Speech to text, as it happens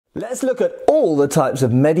Let's look at all the types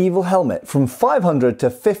of medieval helmet from 500 to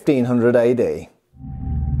 1500 AD.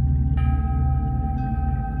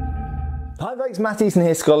 Hi folks, Matt Easton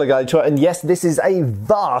here, Schola Gladiatoria, and yes, this is a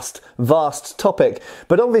vast topic,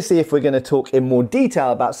 but obviously if we're going to talk in more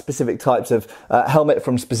detail about specific types of helmet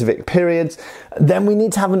from specific periods, then we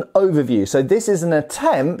need to have an overview. So this is an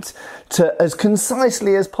attempt to, as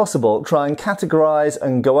concisely as possible, try and categorize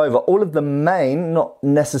and go over all of the main, not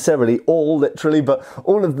necessarily all literally, but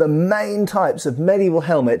all of the main types of medieval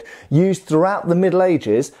helmet used throughout the Middle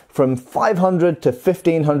Ages from 500 to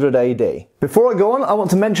 1500 AD. Before I go on, I want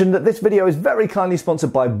to mention that this video is very kindly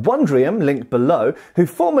sponsored by Wondrium, linked below, who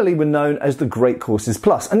formerly were known as the Great Courses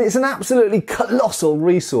Plus, and it's an absolutely colossal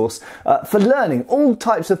resource for learning all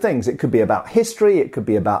types of things. It could be about history, it could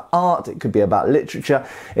be about art, it could be about literature,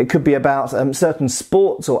 it could be about certain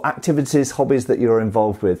sports or activities, hobbies that you're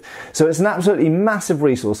involved with. So it's an absolutely massive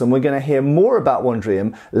resource, and we're going to hear more about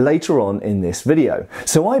Wondrium later on in this video.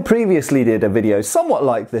 So I previously did a video somewhat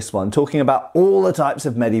like this one, talking about all the types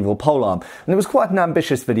of medieval polearm. And it was quite an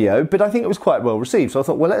ambitious video, but I think it was quite well received. So I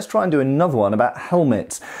thought, well, let's try and do another one about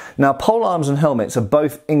helmets. Now, polearms and helmets are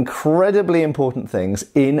both incredibly important things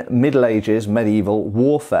in Middle Ages medieval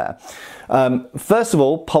warfare. First of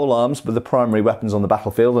all, polearms were the primary weapons on the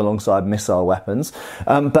battlefield alongside missile weapons,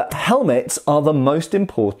 but helmets are the most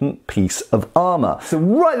important piece of armour. So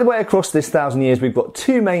right the way across this 1,000 years, we've got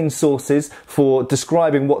two main sources for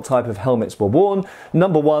describing what type of helmets were worn.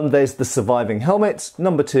 Number one, there's the surviving helmets.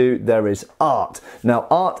 Number two, there is art. Now,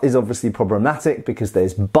 art is obviously problematic because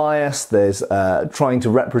there's bias, there's trying to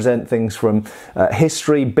represent things from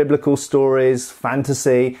history, biblical stories,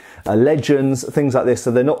 fantasy, legends, things like this.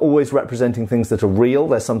 So they're not always representing things that are real.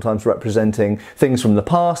 They're sometimes representing things from the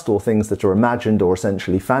past or things that are imagined or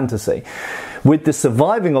essentially fantasy. With the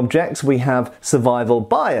surviving objects, we have survival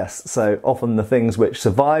bias. So often the things which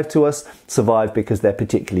survive to us survive because they're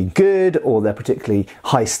particularly good or they're particularly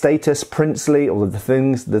high status, princely, or the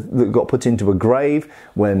things that got put into a grave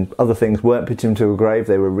when other things weren't put into a grave,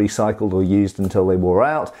 they were recycled or used until they wore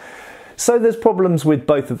out. So there's problems with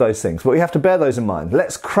both of those things, but we have to bear those in mind.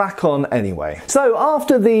 Let's crack on anyway. So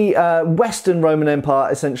after the Western Roman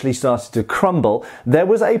Empire essentially started to crumble, there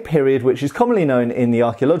was a period which is commonly known in the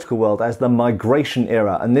archaeological world as the Migration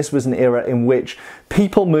Era, and this was an era in which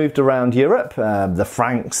people moved around Europe, the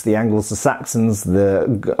Franks, the Angles, the Saxons,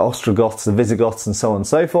 the Ostrogoths, the Visigoths, and so on and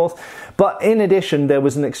so forth. But in addition, there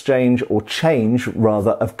was an exchange or change,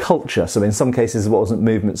 rather, of culture. So in some cases, it wasn't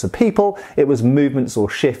movements of people, it was movements or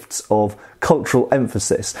shifts of cultural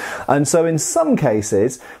emphasis. And so in some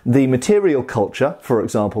cases, the material culture, for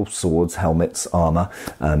example, swords, helmets, armour,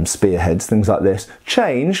 spearheads, things like this,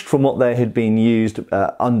 changed from what they had been used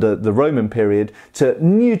under the Roman period to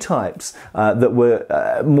new types that were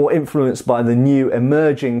more influenced by the new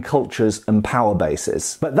emerging cultures and power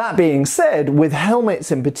bases. But that being said, with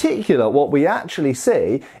helmets in particular, what we actually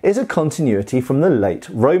see is a continuity from the late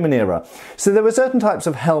Roman era. So there were certain types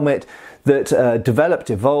of helmet that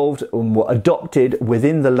developed, evolved, and were adopted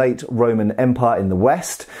within the late Roman Empire in the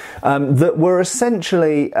West, that were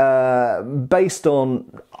essentially based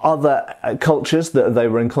on other cultures that they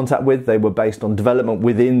were in contact with. They were based on development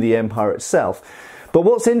within the empire itself. But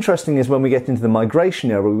what's interesting is when we get into the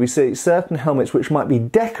Migration Era, we see certain helmets which might be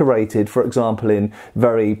decorated, for example, in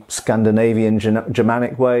very Scandinavian,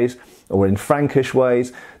 Germanic ways, or in Frankish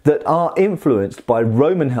ways, that are influenced by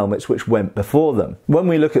Roman helmets which went before them. When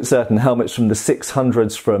we look at certain helmets from the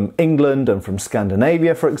 600s from England and from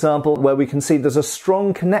Scandinavia, for example, where we can see there's a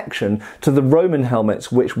strong connection to the Roman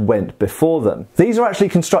helmets which went before them. These are actually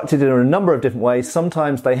constructed in a number of different ways.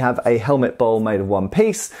 Sometimes they have a helmet bowl made of one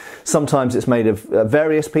piece, sometimes it's made of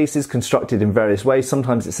various pieces constructed in various ways,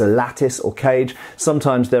 sometimes it's a lattice or cage,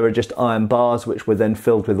 sometimes there are just iron bars which were then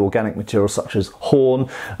filled with organic material such as horn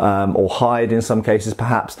or hide in some cases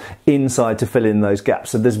perhaps, inside to fill in those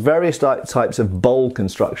gaps. So there's various types of bowl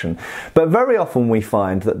construction, but very often we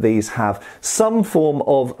find that these have some form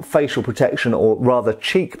of facial protection, or rather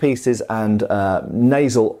cheek pieces and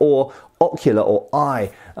nasal or ocular or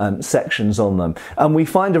eye sections on them, and we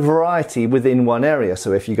find a variety within one area.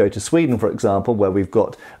 So if you go to Sweden, for example, where we've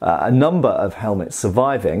got a number of helmets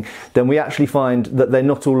surviving, then we actually find that they're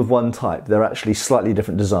not all of one type. They're actually slightly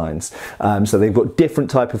different designs. So they've got different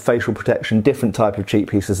type of facial protection, different type of cheek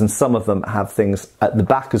pieces, and some of them have things at the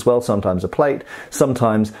back as well, sometimes a plate,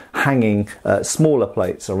 sometimes hanging smaller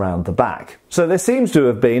plates around the back. So there seems to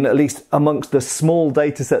have been, at least amongst the small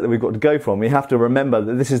data set that we've got to go from, we have to remember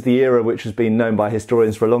that this is the era which has been known by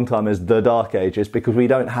historians for a long time as the Dark Ages, because we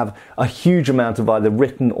don't have a huge amount of either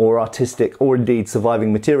written or artistic or indeed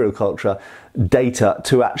surviving material culture data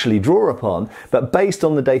to actually draw upon, but based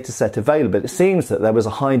on the data set available, it seems that there was a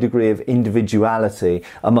high degree of individuality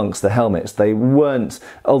amongst the helmets. They weren't,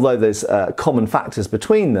 although there's common factors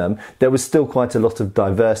between them, there was still quite a lot of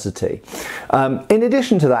diversity. In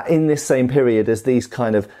addition to that, in this same period as these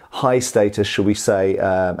kind of high status, shall we say,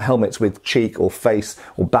 helmets with cheek or face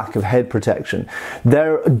or back of head protection,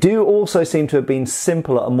 there do also seem to have been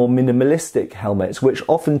simpler and more minimalistic helmets, which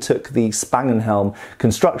often took the Spangenhelm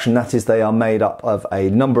construction. That is, they are made up of a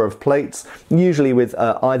number of plates, usually with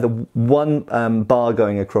either one bar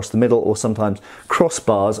going across the middle or sometimes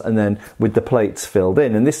crossbars, and then with the plates filled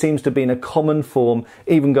in. And this seems to have been a common form,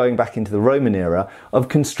 even going back into the Roman era, of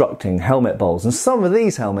constructing helmet bowls. And some of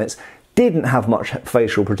these helmets didn't have much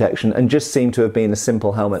facial protection and just seemed to have been a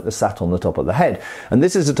simple helmet that sat on the top of the head. And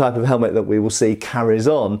this is a type of helmet that we will see carries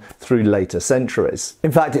on through later centuries.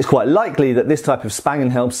 In fact, it's quite likely that this type of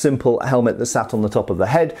Spangenhelm, simple helmet that sat on the top of the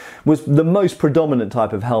head, was the most predominant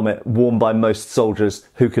type of helmet worn by most soldiers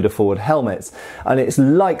who could afford helmets. And it's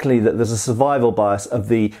likely that there's a survival bias of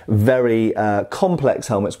the very complex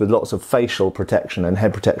helmets with lots of facial protection and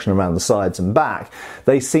head protection around the sides and back.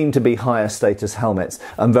 They seem to be higher status helmets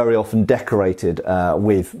and very often decorated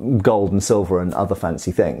with gold and silver and other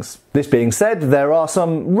fancy things. This being said, there are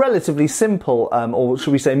some relatively simple, or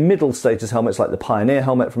should we say middle status helmets like the Pioneer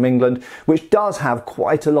helmet from England, which does have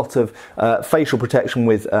quite a lot of facial protection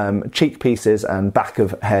with cheek pieces and back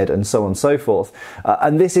of head and so on and so forth.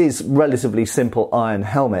 And this is relatively simple iron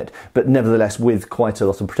helmet, but nevertheless with quite a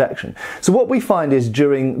lot of protection. So what we find is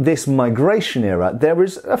during this migration era, there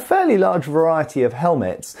is a fairly large variety of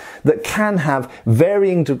helmets that can have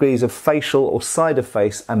varying degrees of facial or side of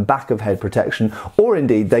face and back of head protection, or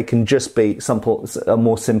indeed they can just be a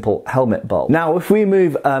more simple helmet bowl. Now, if we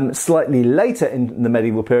move slightly later in the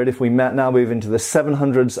medieval period, if we now move into the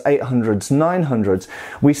 700s, 800s, 900s,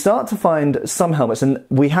 we start to find some helmets, and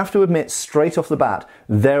we have to admit straight off the bat,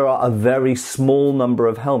 there are a very small number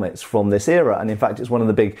of helmets from this era, and in fact it's one of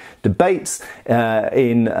the big debates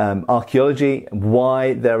in archaeology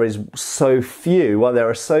why there are so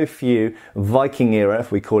few Viking era,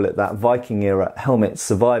 if we call it that, Viking era helmets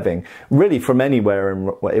surviving, really from anywhere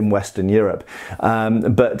in Western Europe.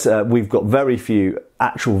 But we've got very few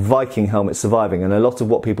actual Viking helmets surviving, and a lot of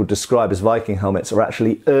what people describe as Viking helmets are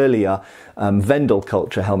actually earlier Vendel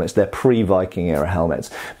culture helmets. They're pre-Viking era helmets.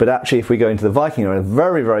 But actually, if we go into the Viking era,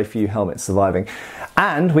 very, very few helmets surviving.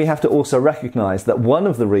 And we have to also recognise that one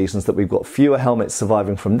of the reasons that we've got fewer helmets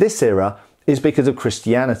surviving from this era is because of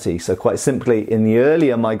Christianity. So quite simply, in the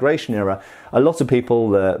earlier migration era, a lot of people,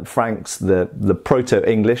 the Franks, the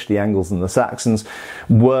Proto-English, the Angles and the Saxons,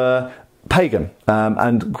 were pagan,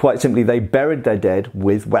 and quite simply they buried their dead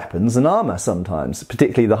with weapons and armour sometimes,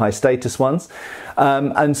 particularly the high status ones.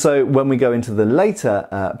 And so when we go into the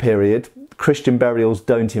later period, Christian burials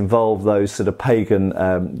don't involve those sort of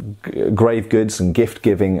pagan grave goods and gift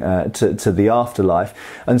giving to the afterlife,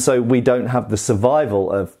 and so we don't have the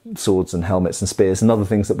survival of swords and helmets and spears and other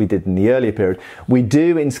things that we did in the earlier period. We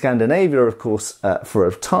do in Scandinavia, of course, for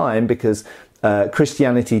a time, because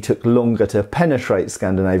Christianity took longer to penetrate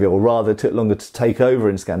Scandinavia, or rather took longer to take over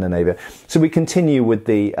in Scandinavia. So we continue with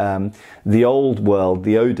the old world,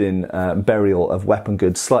 the Odin burial of weapon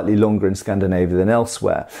goods, slightly longer in Scandinavia than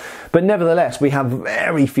elsewhere. But nevertheless, we have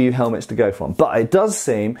very few helmets to go from. But it does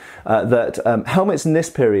seem that helmets in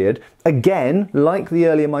this period, again, like the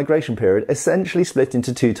earlier migration period, essentially split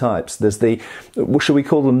into two types. There's the, shall we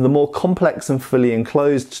call them, the more complex and fully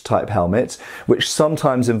enclosed type helmets, which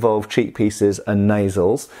sometimes involve cheek pieces and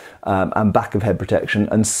nasals and back of head protection,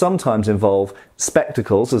 and sometimes involve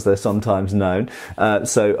spectacles, as they're sometimes known,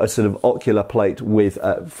 so a sort of ocular plate with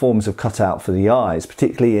forms of cutout for the eyes,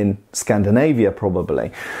 particularly in Scandinavia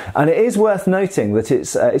probably. And it is worth noting that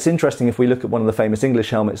it's interesting, if we look at one of the famous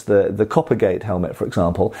English helmets, the Coppergate helmet, for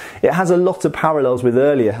example, it has a lot of parallels with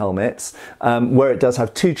earlier helmets, where it does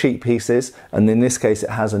have two cheek pieces, and in this case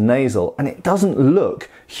it has a nasal, and it doesn't look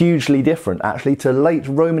hugely different actually to late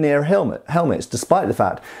Roman era helmets, despite the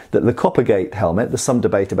fact that the Coppergate helmet, there's some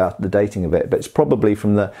debate about the dating of it, but it's probably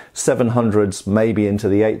from the 700s, maybe into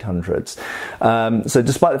the 800s. So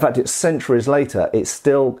despite the fact it's centuries later, it's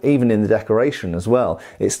still, even in the decoration as well,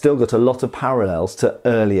 it's still got a lot of parallels to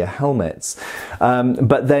earlier helmets.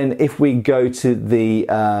 But then if we go to the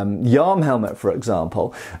Yarm helmet, for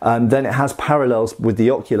example, then it has parallels with the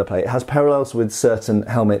ocular plate. It has parallels with certain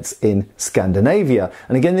helmets in Scandinavia.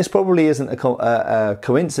 And again, this probably isn't a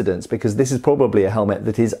coincidence, because this is probably a helmet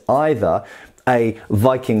that is either a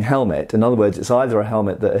Viking helmet. In other words, it's either a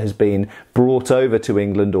helmet that has been brought over to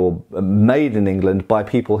England or made in England by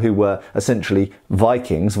people who were essentially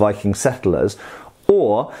Vikings, Viking settlers,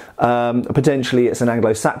 or potentially it's an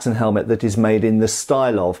Anglo-Saxon helmet that is made in the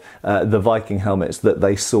style of the Viking helmets that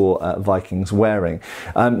they saw Vikings wearing.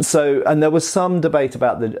 And there was some debate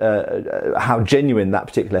about how genuine that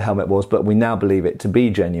particular helmet was, but we now believe it to be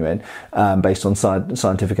genuine based on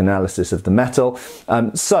scientific analysis of the metal.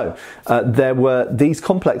 There were these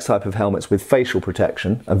complex type of helmets with facial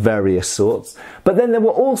protection of various sorts, but then there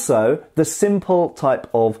were also the simple type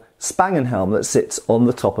of Spangenhelm that sits on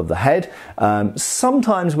the top of the head,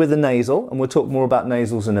 sometimes with a nasal, and we'll talk more about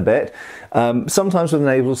nasals in a bit, sometimes with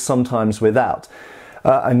nasals, sometimes without.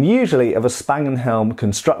 And usually of a Spangenhelm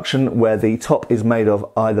construction where the top is made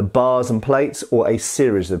of either bars and plates or a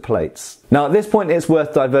series of plates. Now at this point it's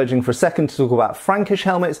worth diverging for a second to talk about Frankish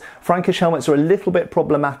helmets. Frankish helmets are a little bit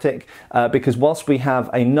problematic because whilst we have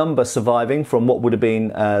a number surviving from what would have been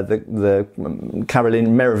the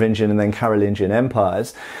Merovingian and then Carolingian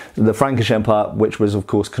empires, the Frankish Empire, which was of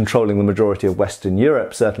course controlling the majority of Western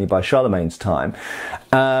Europe, certainly by Charlemagne's time,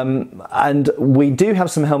 and we do have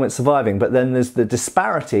some helmets surviving, but then there's the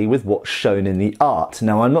disparity with what's shown in the art.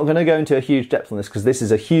 Now I'm not going to go into a huge depth on this because this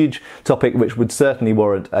is a huge topic which would certainly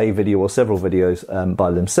warrant a video or several videos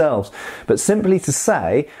by themselves, but simply to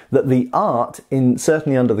say that the art,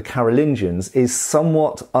 certainly under the Carolingians, is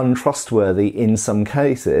somewhat untrustworthy in some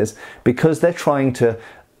cases because they're trying to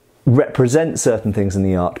represent certain things in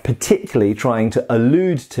the art, particularly trying to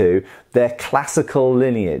allude to their classical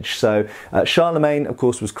lineage. So Charlemagne, of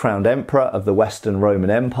course, was crowned emperor of the Western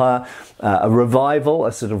Roman Empire, a revival,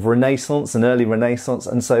 a sort of renaissance, an early renaissance,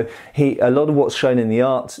 and so a lot of what's shown in the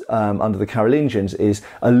art under the Carolingians is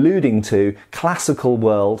alluding to classical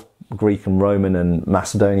world, Greek and Roman and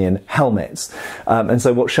Macedonian helmets. And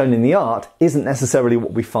so what's shown in the art isn't necessarily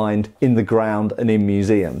what we find in the ground and in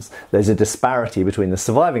museums. There's a disparity between the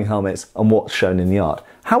surviving helmets and what's shown in the art.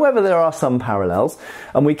 However, there are some parallels,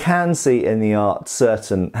 and we can see in the art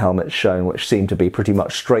certain helmets shown which seem to be pretty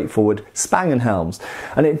much straightforward Spangenhelms.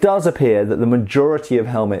 And it does appear that the majority of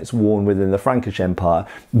helmets worn within the Frankish Empire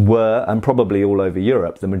were, and probably all over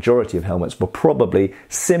Europe, the majority of helmets were probably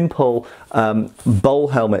simple bowl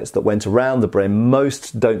helmets that went around the brim.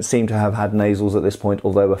 Most don't seem to have had nasals at this point,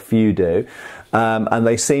 although a few do. And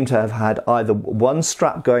they seem to have had either one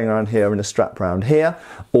strap going around here and a strap around here,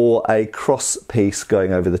 or a cross piece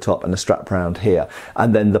going over the top and a strap around here.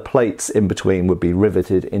 And then the plates in between would be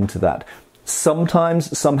riveted into that.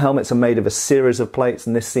 Sometimes some helmets are made of a series of plates,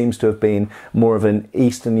 and this seems to have been more of an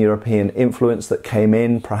Eastern European influence that came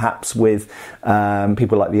in, perhaps with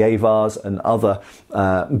people like the Avars and other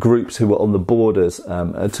groups who were on the borders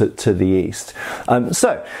to the east.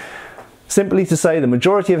 Simply to say, the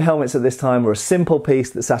majority of helmets at this time were a simple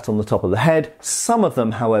piece that sat on the top of the head. Some of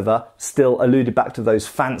them, however, still alluded back to those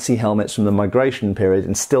fancy helmets from the migration period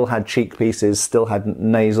and still had cheek pieces, still had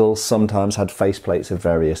nasals, sometimes had faceplates of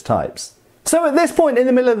various types. So at this point in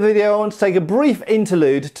the middle of the video, I want to take a brief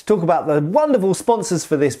interlude to talk about the wonderful sponsors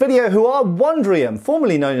for this video, who are Wondrium,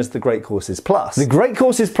 formerly known as the Great Courses Plus. The Great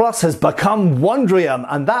Courses Plus has become Wondrium,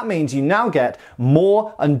 and that means you now get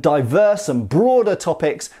more and diverse and broader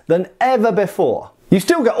topics than ever before. You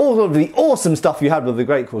still get all of the awesome stuff you had with the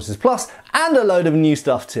Great Courses Plus, and a load of new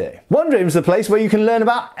stuff too. Wondrium's the place where you can learn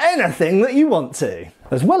about anything that you want to,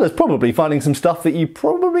 as well as probably finding some stuff that you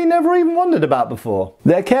probably never even wondered about before.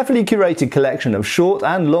 Their carefully curated collection of short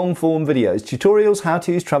and long form videos, tutorials,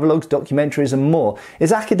 how-tos, travelogues, documentaries and more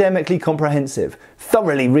is academically comprehensive,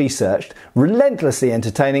 thoroughly researched, relentlessly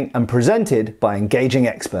entertaining and presented by engaging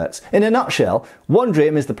experts. In a nutshell,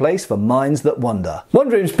 Wondrium is the place for minds that wander.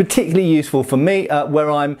 Wondrium is particularly useful for me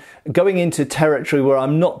where I'm going into territory where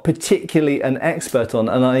I'm not particularly an expert on,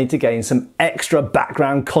 and I need to gain some extra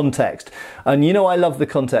background context. And you know I love the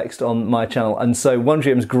context on my channel, and so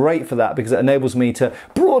Wondrium's great for that because it enables me to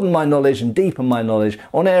broaden my knowledge and deepen my knowledge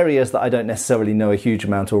on areas that I don't necessarily know a huge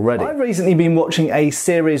amount already. I've recently been watching a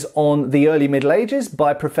series on the early Middle Ages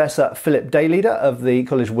by Professor Philip Dayleader of the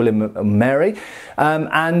College of William and Mary,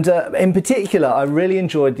 and in particular I really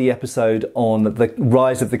enjoyed the episode on the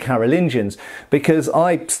rise of the Carolingians, because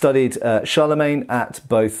I studied Charlemagne at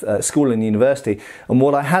both school and university, and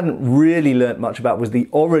what I hadn't really learnt much about was the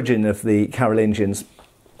origin of the Carolingians.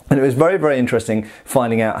 And it was very, very interesting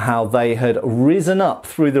finding out how they had risen up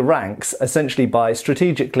through the ranks, essentially by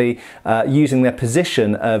strategically using their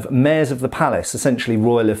position of mayors of the palace, essentially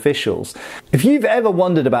royal officials. If you've ever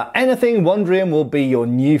wondered about anything, Wondrium will be your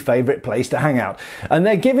new favourite place to hang out. And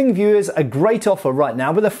they're giving viewers a great offer right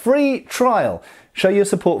now with a free trial. Show your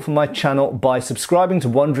support for my channel by subscribing to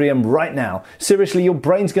Wondrium right now. Seriously, your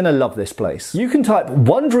brain's going to love this place. You can type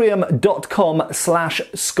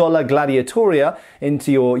wondrium.com/Schola Gladiatoria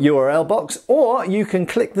into your URL box, or you can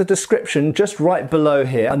click the description just right below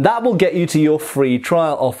here, and that will get you to your free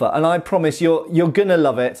trial offer. And I promise you're going to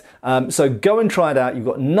love it. So go and try it out. You've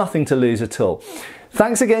got nothing to lose at all.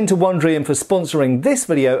 Thanks again to Wondrium for sponsoring this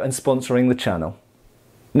video and sponsoring the channel.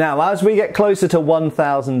 Now, as we get closer to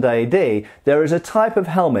 1000 AD, there is a type of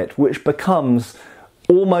helmet which becomes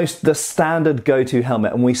almost the standard go-to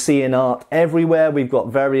helmet, and we see in art everywhere. We've got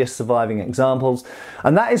various surviving examples,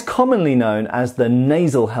 and that is commonly known as the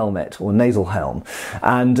nasal helmet or nasal helm.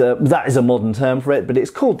 And that is a modern term for it, but it's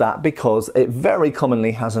called that because it very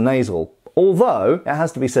commonly has a nasal. Although, it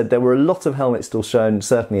has to be said, there were a lot of helmets still shown,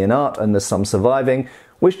 certainly in art, and there's some surviving,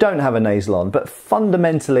 which don't have a nasal on. But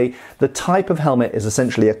fundamentally, the type of helmet is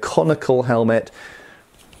essentially a conical helmet.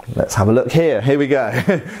 Let's have a look here. Here we go.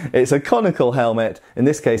 It's a conical helmet. In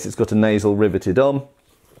this case, it's got a nasal riveted on.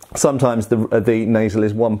 Sometimes the nasal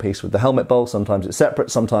is one piece with the helmet bowl, sometimes it's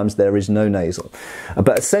separate, sometimes there is no nasal.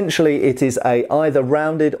 But essentially it is a either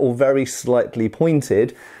rounded or very slightly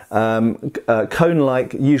pointed,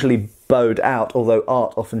 cone-like, usually bowed out, although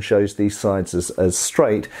art often shows these sides as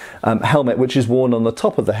straight, helmet which is worn on the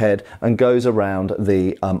top of the head and goes around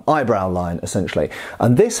the eyebrow line essentially.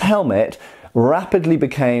 And this helmet rapidly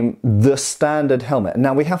became the standard helmet.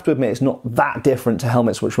 Now we have to admit it's not that different to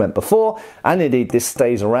helmets which went before, and indeed this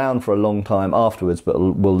stays around for a long time afterwards, but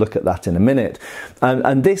we'll look at that in a minute.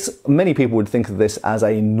 And this, many people would think of this as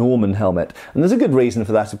a Norman helmet, and there's a good reason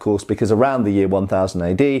for that, of course, because around the year 1000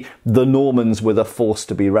 AD the Normans were the force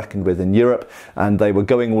to be reckoned with in Europe, and they were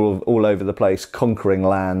going all over the place, conquering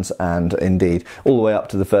lands, and indeed all the way up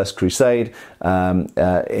to the First Crusade in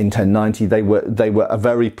 1090 they were a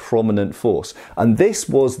very prominent force. And this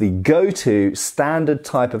was the go-to standard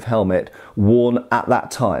type of helmet worn at that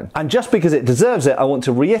time. And just because it deserves it, I want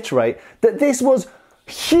to reiterate that this was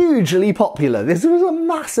hugely popular. This was a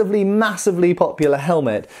massively popular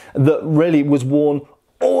helmet that really was worn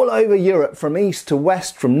all over Europe, from east to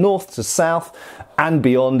west, from north to south, and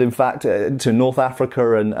beyond, in fact, to North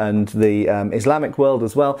Africa and the Islamic world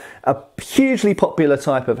as well. A hugely popular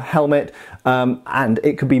type of helmet, and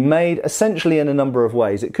it could be made essentially in a number of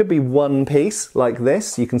ways. It could be one piece, like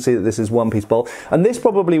this. You can see that this is one piece bowl, and this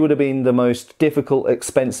probably would have been the most difficult,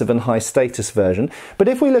 expensive, and high status version. But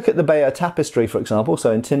if we look at the Bayeux Tapestry, for example,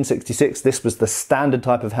 so in 1066, this was the standard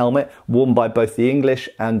type of helmet worn by both the English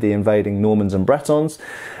and the invading Normans and Bretons.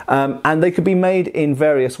 And they could be made in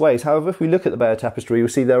various ways. However, if we look at the Bayeux Tapestry, you'll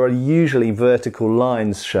see there are usually vertical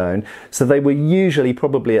lines shown. So they were usually,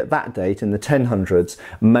 probably at that date, in the 1000s,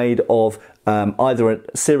 made of either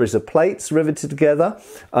a series of plates riveted together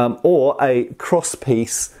or a cross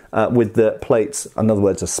piece with the plates, in other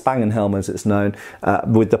words, a Spangenhelm as it's known,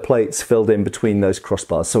 with the plates filled in between those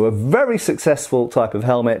crossbars. So a very successful type of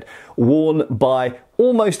helmet worn by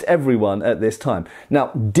almost everyone at this time. Now,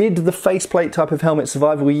 did the faceplate type of helmet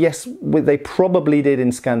survive? Well, yes, they probably did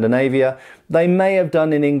in Scandinavia. They may have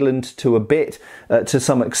done in England to a bit, to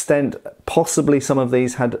some extent. Possibly some of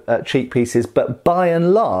these had cheek pieces, but by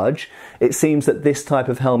and large, it seems that this type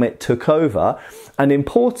of helmet took over. And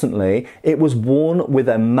importantly, it was worn with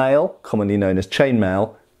a mail, commonly known as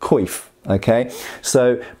chainmail, coif. Okay,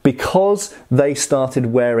 so because they started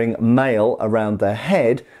wearing mail around their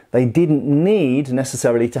head, they didn't need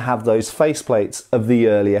necessarily to have those faceplates of the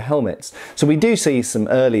earlier helmets. So we do see some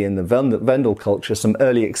early in the Vendel culture, some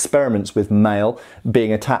early experiments with mail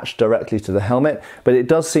being attached directly to the helmet, but it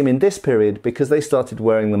does seem in this period, because they started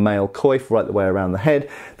wearing the mail coif right the way around the head,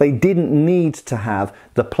 they didn't need to have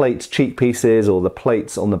the plate cheek pieces or the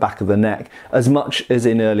plates on the back of the neck as much as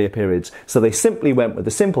in earlier periods. So they simply went with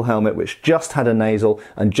a simple helmet which just had a nasal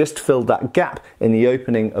and just filled that gap in the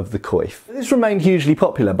opening of the coif. This remained hugely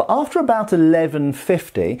popular, but after about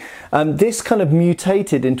 1150, this kind of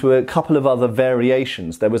mutated into a couple of other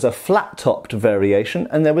variations. There was a flat-topped variation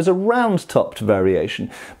and there was a round-topped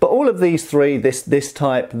variation. But all of these three, this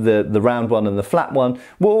type, the round one and the flat one,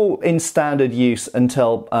 were all in standard use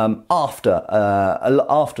until after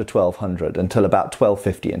 1200, until about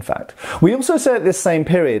 1250 in fact. We also see at this same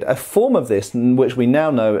period a form of this which we now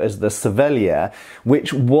know as the Sevelier,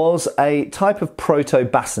 which was a type of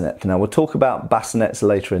proto-bassinet. Now we'll talk about bassinets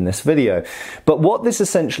later in this video, but what this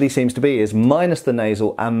essentially seems to be is minus the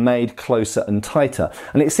nasal and made closer and tighter,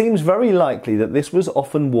 and it seems very likely that this was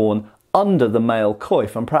often worn under the mail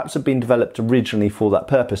coif, and perhaps had been developed originally for that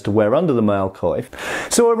purpose, to wear under the mail coif.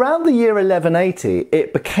 So around the year 1180,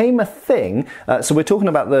 it became a thing. So we're talking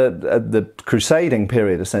about the crusading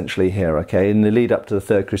period essentially here, okay, in the lead up to the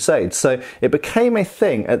Third Crusade. So it became a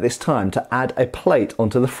thing at this time to add a plate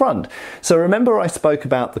onto the front. So remember I spoke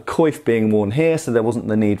about the coif being worn here, so there wasn't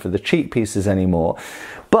the need for the cheek pieces anymore.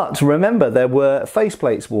 But remember, there were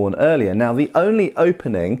faceplates worn earlier. Now, the only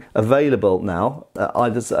opening available now,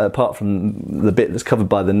 either apart from the bit that's covered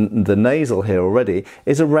by the nasal here already,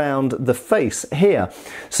 is around the face here.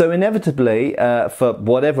 So inevitably, for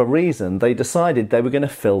whatever reason, they decided they were going to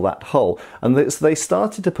fill that hole. And they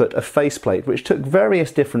started to put a faceplate, which took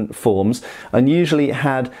various different forms, and usually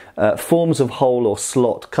had forms of hole or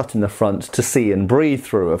slot cut in the front to see and breathe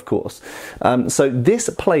through, of course. So this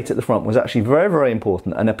plate at the front was actually very, very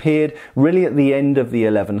important, and appeared really at the end of the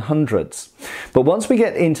 1100s. But once we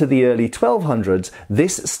get into the early 1200s,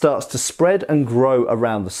 this starts to spread and grow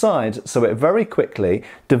around the sides, so it very quickly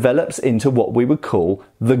develops into what we would call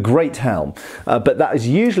the great helm. But that is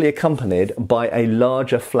usually accompanied by a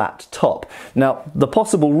larger flat top. Now, the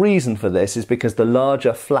possible reason for this is because the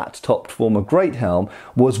larger flat-topped form of great helm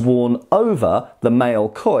was worn over the mail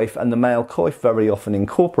coif, and the mail coif very often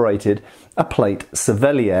incorporated a plate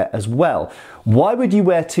sevelier as well. Why would you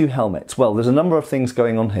wear two helmets? Well, there's a number of things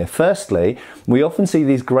going on here. Firstly, we often see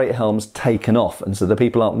these great helms taken off, and so the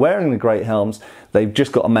people aren't wearing the great helms, they've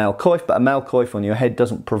just got a mail coif, but a mail coif on your head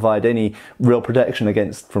doesn't provide any real protection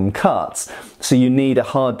from cuts, so you need a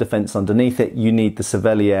hard defence underneath it. You need the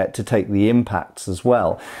sevelier to take the impacts as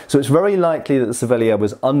well. So it's very likely that the sevelier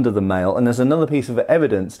was under the mail, and there's another piece of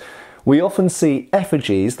evidence. We often see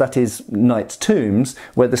effigies, that is knights' tombs,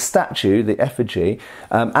 where the statue, the effigy,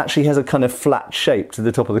 actually has a kind of flat shape to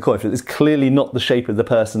the top of the coif. It's clearly not the shape of the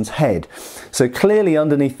person's head. So clearly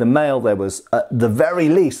underneath the mail there was, at the very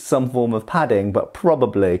least, some form of padding, but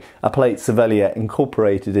probably a plate sevelier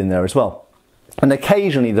incorporated in there as well. And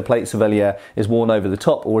occasionally the plate sevelier is worn over the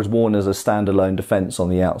top, or is worn as a standalone defence on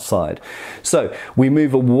the outside. So we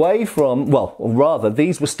move away from, well, or rather,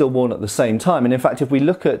 these were still worn at the same time. And in fact, if we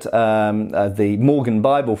look at the Morgan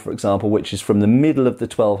Bible, for example, which is from the middle of the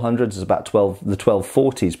 1200s, it's about the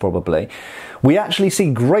 1240s probably, we actually see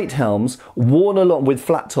great helms worn along with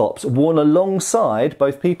flat tops, worn alongside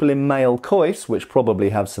both people in mail coifs, which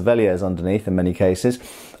probably have seveliers underneath in many cases,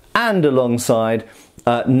 and alongside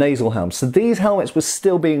nasal helms. So these helmets were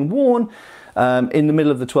still being worn in the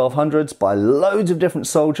middle of the 1200s by loads of different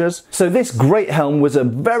soldiers. So this great helm was a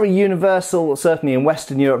very universal, certainly in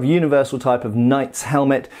Western Europe, universal type of knight's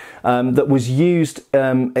helmet that was used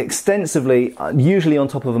extensively, usually on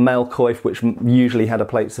top of a mail coif, which usually had a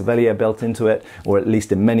plate sevelier built into it, or at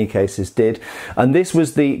least in many cases did. And this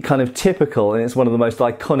was the kind of typical, and it's one of the most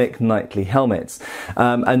iconic knightly helmets.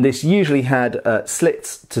 And this usually had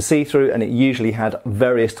slits to see through, and it usually had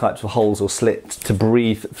various types of holes or slits to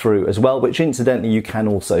breathe through as well, which incidentally you can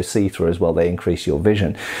also see through as well. They increase your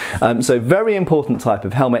vision. So very important type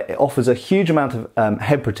of helmet. It offers a huge amount of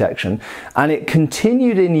head protection, and it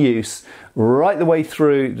continued in use right the way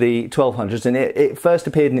through the 1200s, and it first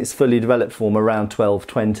appeared in its fully developed form around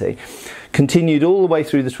 1220, continued all the way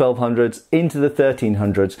through the 1200s into the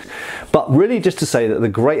 1300s. But really, just to say that the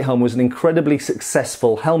great helm was an incredibly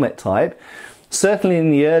successful helmet type. Certainly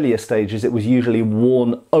in the earlier stages, it was usually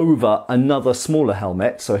worn over another smaller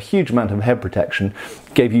helmet, so a huge amount of head protection,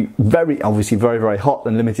 gave you obviously very, very hot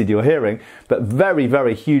and limited your hearing, but very,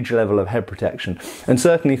 very huge level of head protection. And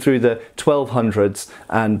certainly through the 1200s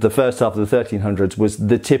and the first half of the 1300s was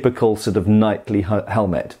the typical sort of knightly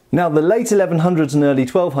helmet. Now, the late 1100s and early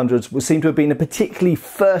 1200s seem to have been a particularly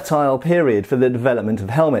fertile period for the development of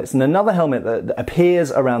helmets. And another helmet that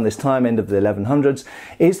appears around this time, end of the 1100s,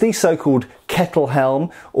 is the so-called kettle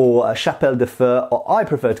helm, or a chapelle de feu, or I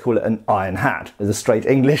prefer to call it an iron hat, as a straight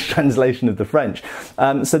English translation of the French.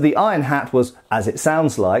 So the iron hat was, as it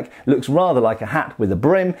sounds like, looks rather like a hat with a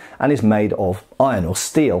brim, and is made of iron or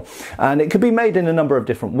steel. And it could be made in a number of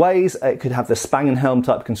different ways. It could have the Spangenhelm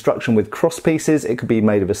type construction with cross pieces. It could be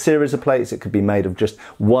made of a series of plates. It could be made of just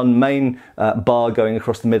one main bar going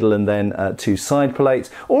across the middle and then two side plates,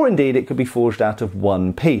 or indeed it could be forged out of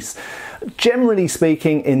one piece. Generally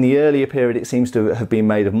speaking, in the earlier period, it seems to have been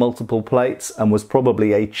made of multiple plates and was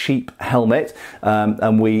probably a cheap helmet,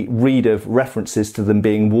 and we read of references to them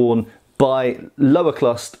being worn by lower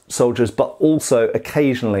class soldiers, but also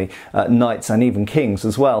occasionally knights and even kings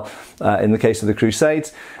as well, in the case of the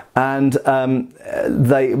Crusades. And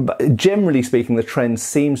generally speaking, the trend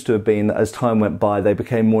seems to have been that as time went by, they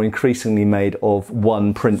became more increasingly made of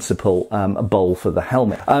one principal bowl for the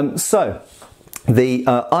helmet. The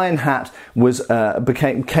iron hat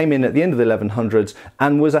came in at the end of the 1100s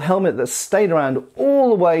and was a helmet that stayed around all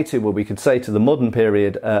the way to, well, we could say to the modern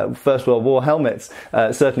period. First World War helmets,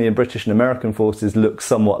 certainly in British and American forces, look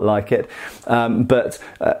somewhat like it. But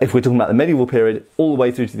if we're talking about the medieval period, all the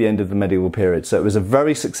way through to the end of the medieval period. So it was a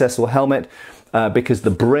very successful helmet. Because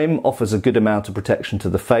the brim offers a good amount of protection to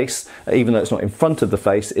the face. Even though it's not in front of the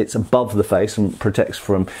face, it's above the face and protects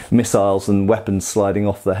from missiles and weapons sliding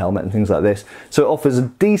off the helmet and things like this. So it offers a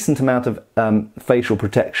decent amount of facial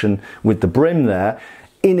protection with the brim there,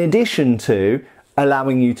 in addition to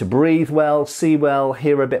allowing you to breathe well, see well,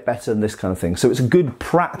 hear a bit better, and this kind of thing. So it's a good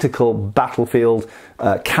practical battlefield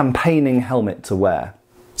campaigning helmet to wear.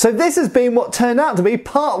 So this has been what turned out to be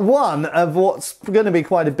part one of what's going to be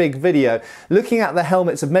quite a big video, looking at the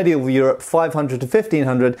helmets of medieval Europe 500 to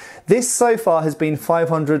 1500. This so far has been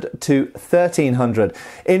 500 to 1300.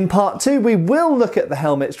 In part two, we will look at the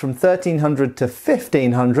helmets from 1300 to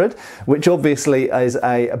 1500, which obviously is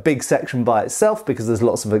a big section by itself because there's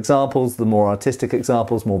lots of examples, the more artistic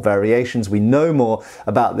examples, more variations. We know more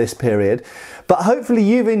about this period. But hopefully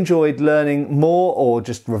you've enjoyed learning more or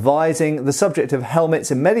just revising the subject of helmets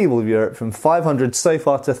in medieval Europe from 500 so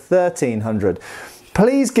far to 1300.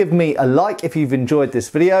 Please give me a like if you've enjoyed this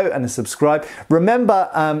video and a subscribe. Remember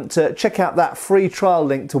to check out that free trial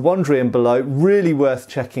link to Wandrian below, really worth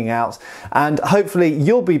checking out. And hopefully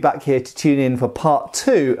you'll be back here to tune in for part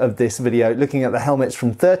two of this video, looking at the helmets from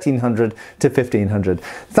 1300 to 1500.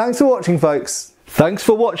 Thanks for watching, folks. Thanks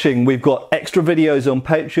for watching. We've got extra videos on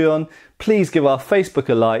Patreon. Please give our Facebook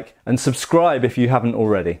a like and subscribe if you haven't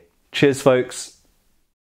already. Cheers, folks.